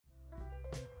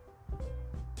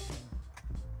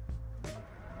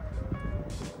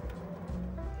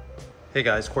Hey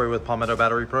guys, Corey with Palmetto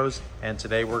Battery Pros, and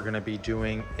today we're going to be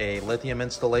doing a lithium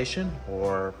installation,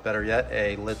 or better yet,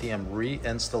 a lithium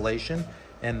reinstallation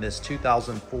in this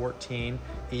 2014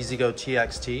 EZGO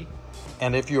TXT.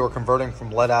 And if you are converting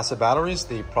from lead acid batteries,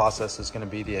 the process is going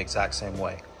to be the exact same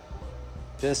way.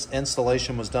 This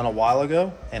installation was done a while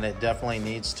ago, and it definitely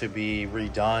needs to be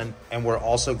redone. And we're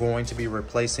also going to be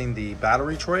replacing the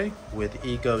battery tray with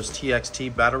EZGO's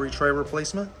TXT battery tray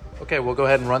replacement. Okay, we'll go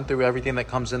ahead and run through everything that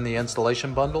comes in the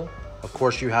installation bundle. Of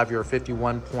course, you have your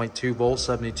 51.2 volt,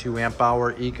 72 amp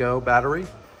hour EZGO battery.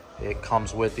 It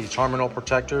comes with the terminal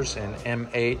protectors and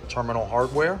M8 terminal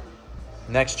hardware.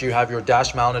 Next, you have your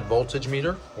dash mounted voltage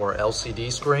meter or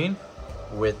LCD screen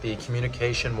with the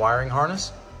communication wiring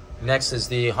harness. Next is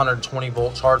the 120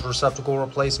 volt charge receptacle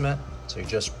replacement. So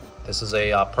this is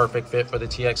a perfect fit for the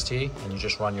TXT, and you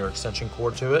just run your extension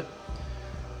cord to it.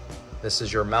 This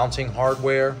is your mounting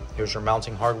hardware. Here's your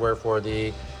mounting hardware for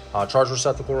the charge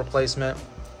receptacle replacement.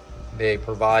 They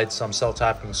provide some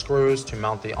self-tapping screws to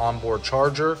mount the onboard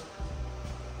charger.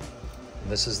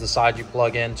 And this is the side you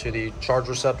plug into the charge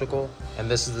receptacle. And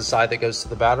this is the side that goes to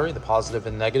the battery, the positive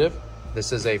and negative.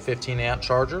 This is a 15 amp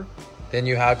charger. Then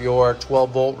you have your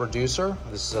 12 volt reducer.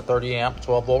 This is a 30 amp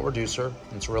 12 volt reducer.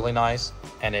 It's really nice.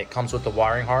 And it comes with the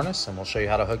wiring harness, and we'll show you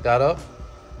how to hook that up.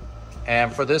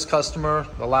 And for this customer,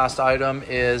 the last item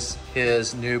is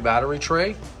his new battery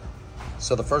tray.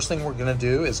 So the first thing we're gonna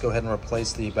do is go ahead and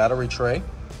replace the battery tray.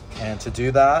 And to do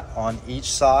that, on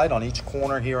each side, on each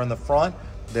corner here in the front,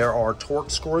 there are torque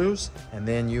screws. And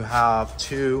then you have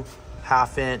two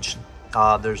 1/2 inch,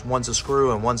 one's a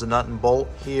screw and one's a nut and bolt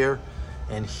here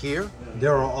and here.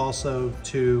 There are also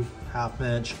two 1/2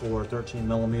 inch or 13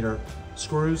 millimeter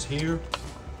screws here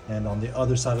and on the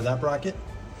other side of that bracket.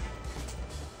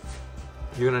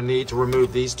 You're gonna need to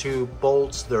remove these two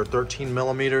bolts. They're 13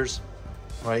 millimeters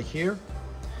right here.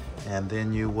 And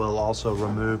then you will also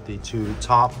remove the two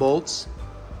top bolts,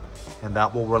 and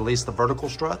that will release the vertical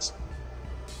struts.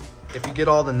 If you get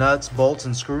all the nuts, bolts,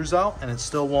 and screws out and it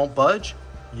still won't budge,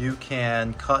 you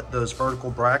can cut those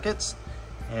vertical brackets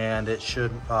and it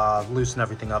should loosen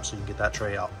everything up so you can get that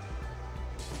tray out.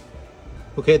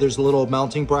 Okay, there's a little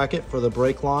mounting bracket for the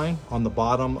brake line on the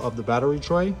bottom of the battery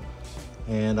tray.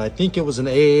 And I think it was an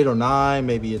 8 or 9,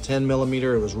 maybe a 10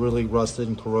 millimeter. It was really rusted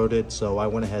and corroded, so I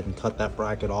went ahead and cut that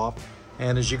bracket off.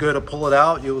 And as you go to pull it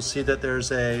out, you'll see that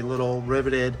there's a little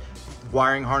riveted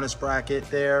wiring harness bracket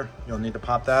there. You'll need to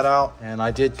pop that out. And I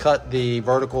did cut the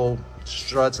vertical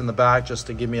struts in the back just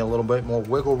to give me a little bit more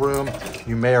wiggle room.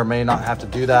 You may or may not have to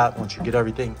do that once you get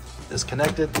everything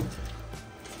disconnected.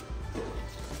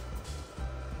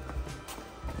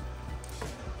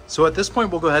 So at this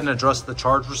point, we'll go ahead and address the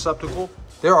charge receptacle.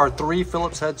 There are 3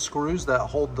 Phillips head screws that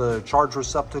hold the charge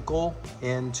receptacle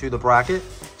into the bracket.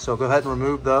 So go ahead and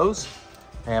remove those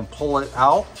and pull it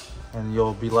out, and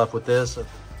you'll be left with this.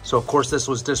 So of course this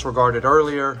was disregarded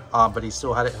earlier, but he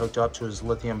still had it hooked up to his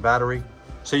lithium battery.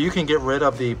 So you can get rid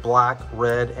of the black,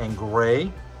 red, and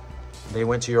gray. They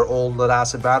went to your old lead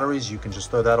acid batteries. You can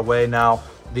just throw that away. Now,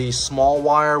 the small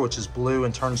wire, which is blue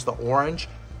and turns to orange,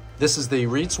 this is the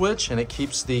reed switch, and it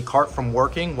keeps the cart from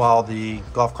working while the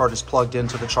golf cart is plugged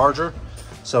into the charger.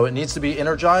 So it needs to be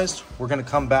energized. We're gonna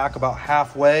come back about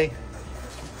halfway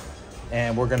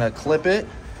and we're gonna clip it.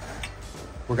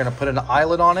 We're gonna put an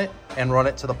eyelet on it and run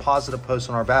it to the positive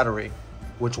post on our battery,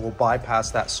 which will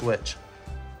bypass that switch.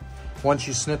 Once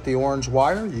you snip the orange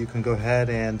wire, you can go ahead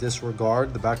and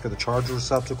disregard the back of the charger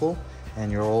receptacle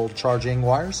and your old charging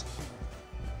wires.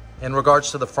 In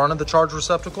regards to the front of the charge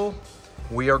receptacle,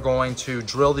 we are going to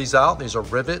drill these out. These are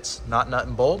rivets, not nut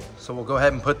and bolt. So we'll go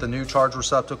ahead and put the new charge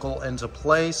receptacle into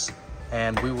place,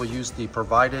 and we will use the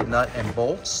provided nut and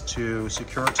bolts to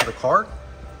secure it to the cart.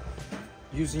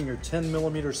 Using your 10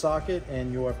 millimeter socket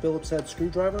and your Phillips head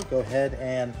screwdriver, go ahead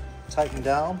and tighten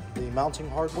down the mounting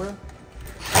hardware.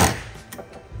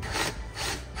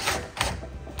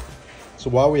 So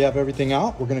while we have everything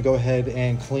out, we're gonna go ahead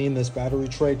and clean this battery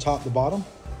tray top to bottom.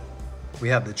 We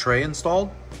have the tray installed,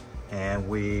 and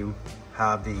we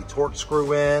have the torque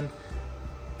screw in.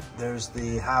 There's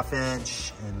the 1/2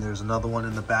 inch, and there's another one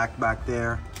in the back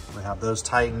there. We have those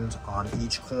tightened on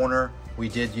each corner. We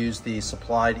did use the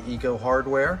supplied EZGO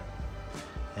hardware,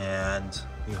 and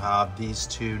you have these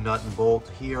two nut and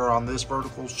bolt here on this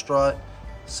vertical strut.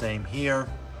 Same here.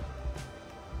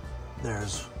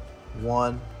 There's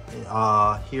one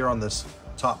here on this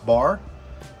top bar,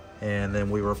 and then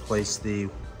we replace the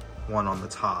one on the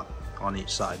top on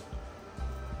each side.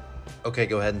 Okay,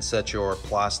 go ahead and set your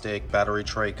plastic battery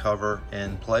tray cover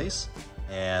in place,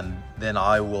 and then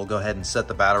I will go ahead and set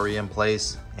the battery in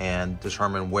place and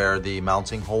determine where the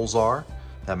mounting holes are.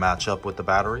 that match up with the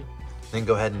battery. Then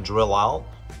go ahead and drill out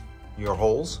your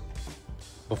holes.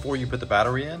 Before you put the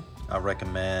battery in, I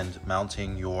recommend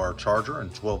mounting your charger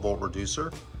and 12-volt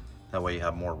reducer. That way you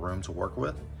have more room to work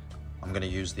with. I'm going to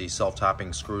use the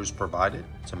self-tapping screws provided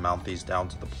to mount these down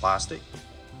to the plastic.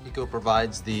 EZGO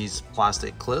provides these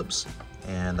plastic clips,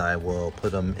 and I will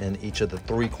put them in each of the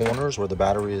 3 corners where the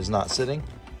battery is not sitting.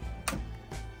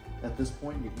 At this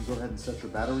point, you can go ahead and set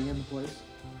your battery into place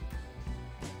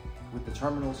with the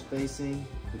terminals facing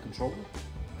the controller.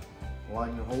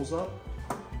 Line your holes up.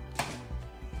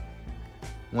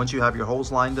 Once you have your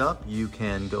holes lined up, you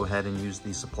can go ahead and use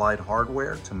the supplied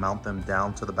hardware to mount them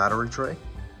down to the battery tray.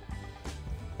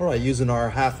 All right, using our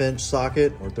 1/2-inch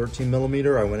socket or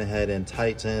 13mm, I went ahead and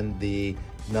tightened the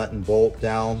nut and bolt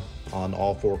down on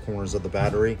all 4 corners of the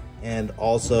battery. And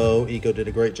also, EZGO did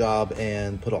a great job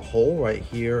and put a hole right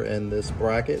here in this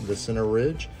bracket, the center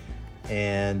ridge.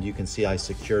 And you can see I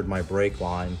secured my brake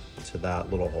line to that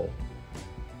little hole.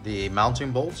 The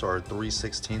mounting bolts are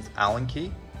 3/16 Allen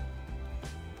key.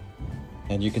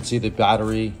 And you can see the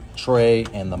battery tray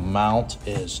and the mount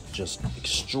is just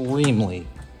extremely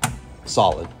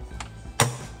solid.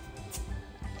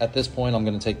 At this point, I'm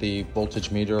going to take the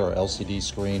voltage meter or LCD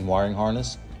screen wiring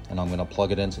harness, and I'm going to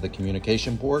plug it into the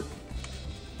communication port.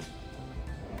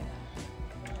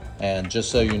 And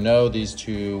just so you know, these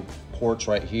 2 ports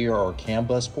right here are CAN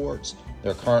bus ports.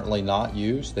 They're currently not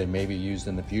used. They may be used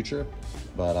in the future,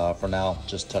 but for now,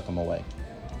 just tuck them away.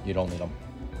 You don't need them.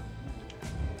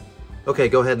 Okay,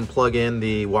 go ahead and plug in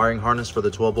the wiring harness for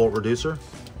the 12-volt reducer.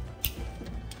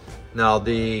 Now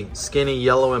the skinny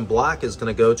yellow and black is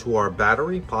going to go to our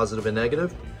battery, positive and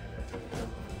negative.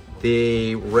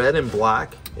 The red and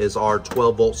black is our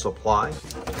 12-volt supply.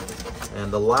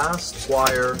 And the last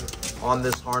wire on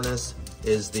this harness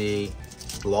is the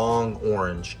long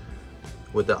orange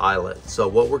with the eyelet. So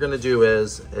what we're going to do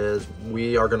is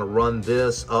we are going to run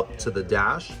this up to the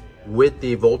dash with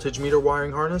the voltage meter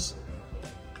wiring harness.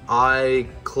 I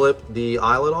clipped the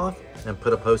eyelet off and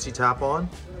put a postie tap on,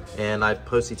 and I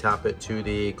postie tap it to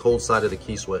the cold side of the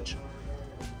key switch.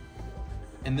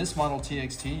 In this model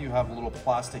TXT, you have little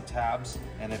plastic tabs,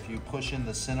 and if you push in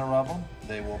the center of them,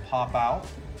 they will pop out,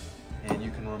 and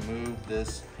you can remove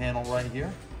this panel right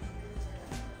here.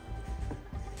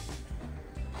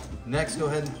 Next, go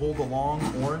ahead and pull the long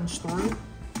orange through,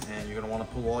 and you're going to want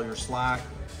to pull all your slack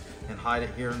and hide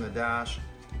it here in the dash.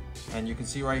 And you can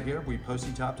see right here, we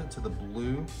postie tapped it to the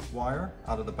blue wire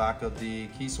out of the back of the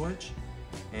key switch.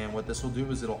 And what this will do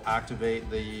is it'll activate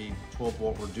the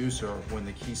 12-volt reducer when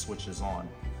the key switch is on.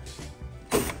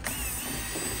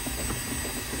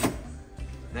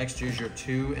 Next, use your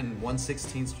 2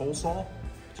 1/16 hole saw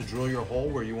to drill your hole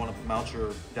where you want to mount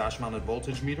your dash-mounted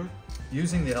voltage meter.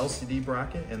 Using the LCD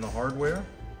bracket and the hardware,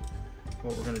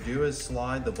 what we're going to do is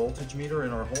slide the voltage meter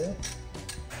in our hole.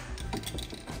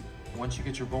 Once you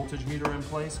get your voltage meter in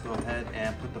place, go ahead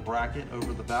and put the bracket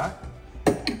over the back.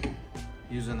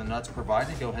 Using the nuts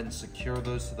provided, go ahead and secure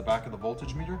those to the back of the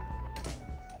voltage meter.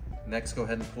 Next, go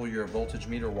ahead and pull your voltage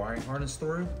meter wiring harness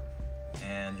through,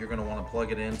 and you're going to want to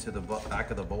plug it into the back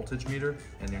of the voltage meter,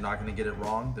 and you're not going to get it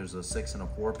wrong. There's a 6 and a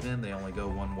 4 pin. They only go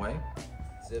one way.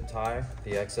 Zip tie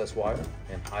the excess wire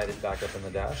and hide it back up in the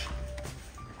dash.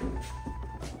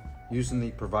 Using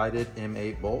the provided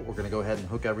M8 bolt, we're going to go ahead and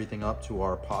hook everything up to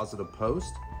our positive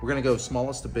post. We're going to go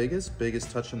smallest to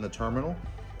biggest touching the terminal.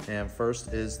 And first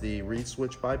is the reed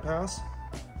switch bypass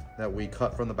that we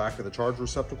cut from the back of the charge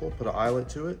receptacle, put an eyelet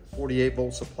to it.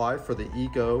 48-volt supply for the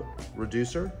EZGO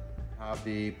reducer. Have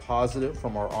the positive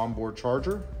from our onboard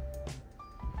charger.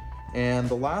 And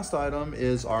the last item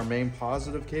is our main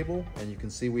positive cable, and you can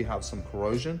see we have some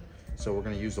corrosion. So we're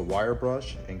going to use a wire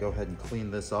brush and go ahead and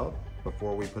clean this up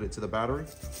before we put it to the battery.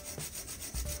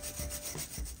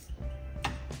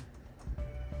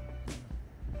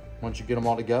 Once you get them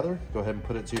all together, go ahead and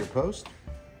put it to your post.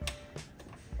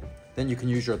 Then you can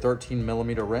use your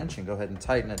 13mm wrench and go ahead and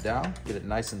tighten it down. Get it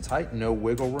nice and tight, no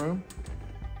wiggle room.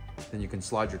 Then you can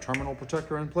slide your terminal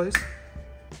protector in place.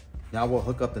 Now we'll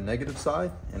hook up the negative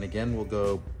side, and again we'll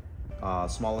go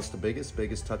smallest to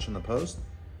biggest touching the post.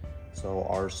 So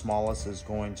our smallest is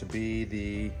going to be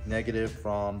the negative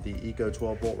from the EZGO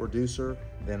 12-volt reducer,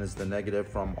 then is the negative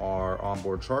from our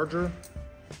onboard charger,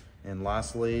 and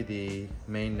lastly the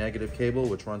main negative cable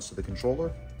which runs to the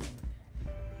controller.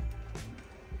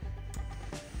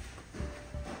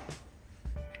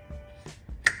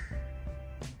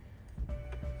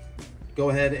 Go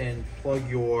ahead and plug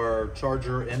your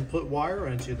charger input wire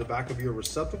into the back of your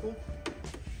receptacle.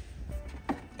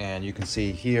 And you can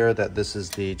see here that this is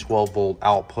the 12-volt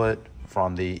output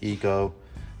from the EZGO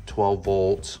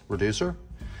 12-volt reducer.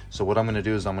 So what I'm gonna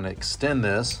do is I'm gonna extend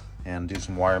this and do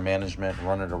some wire management,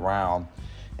 run it around,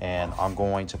 and I'm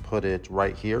going to put it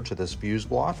right here to this fuse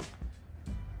block.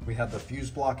 We have the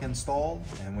fuse block installed,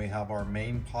 and we have our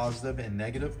main positive and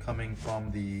negative coming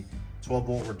from the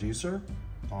 12-volt reducer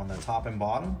on the top and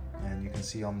bottom. And you can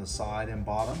see on the side and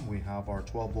bottom, we have our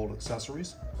 12-volt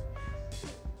accessories.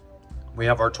 We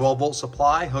have our 12-volt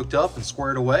supply hooked up and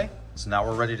squared away. So now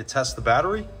we're ready to test the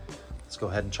battery. Let's go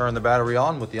ahead and turn the battery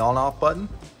on with the on-off button.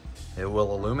 It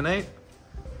will illuminate.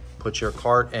 Put your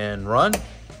cart in run.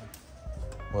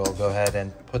 We'll go ahead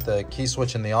and put the key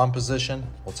switch in the on position.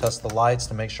 We'll test the lights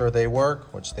to make sure they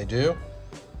work, which they do.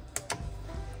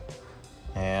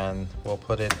 And we'll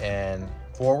put it in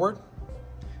forward.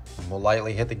 And we'll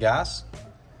lightly hit the gas.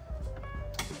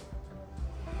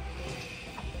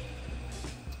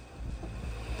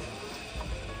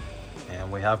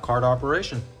 And we have cart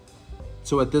operation.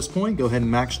 So at this point, go ahead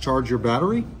and max charge your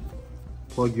battery.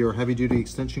 Plug your heavy duty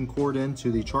extension cord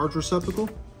into the charge receptacle.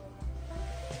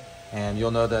 And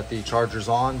you'll know that the charger's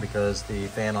on because the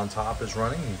fan on top is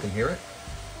running. You can hear it.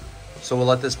 So we'll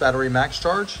let this battery max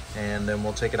charge and then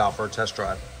we'll take it out for a test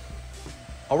drive.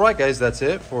 All right, guys, that's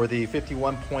it for the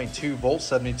 51.2 volt,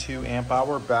 72 amp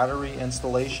hour battery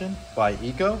installation by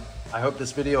EZGO. I hope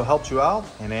this video helped you out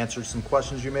and answered some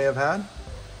questions you may have had.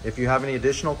 If you have any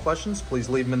additional questions, please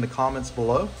leave them in the comments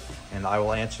below and I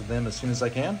will answer them as soon as I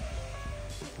can.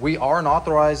 We are an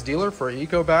authorized dealer for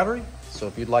EZGO battery. So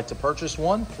if you'd like to purchase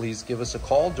one, please give us a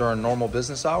call during normal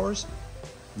business hours.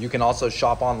 You can also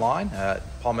shop online at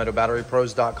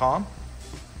palmettobatterypros.com.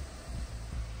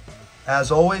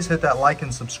 As always, hit that like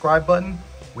and subscribe button.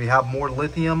 We have more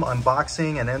lithium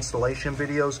unboxing and installation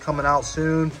videos coming out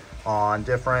soon on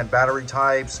different battery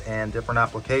types and different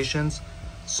applications.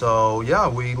 So yeah,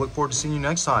 we look forward to seeing you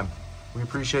next time. We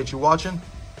appreciate you watching.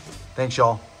 Thanks,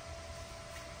 y'all.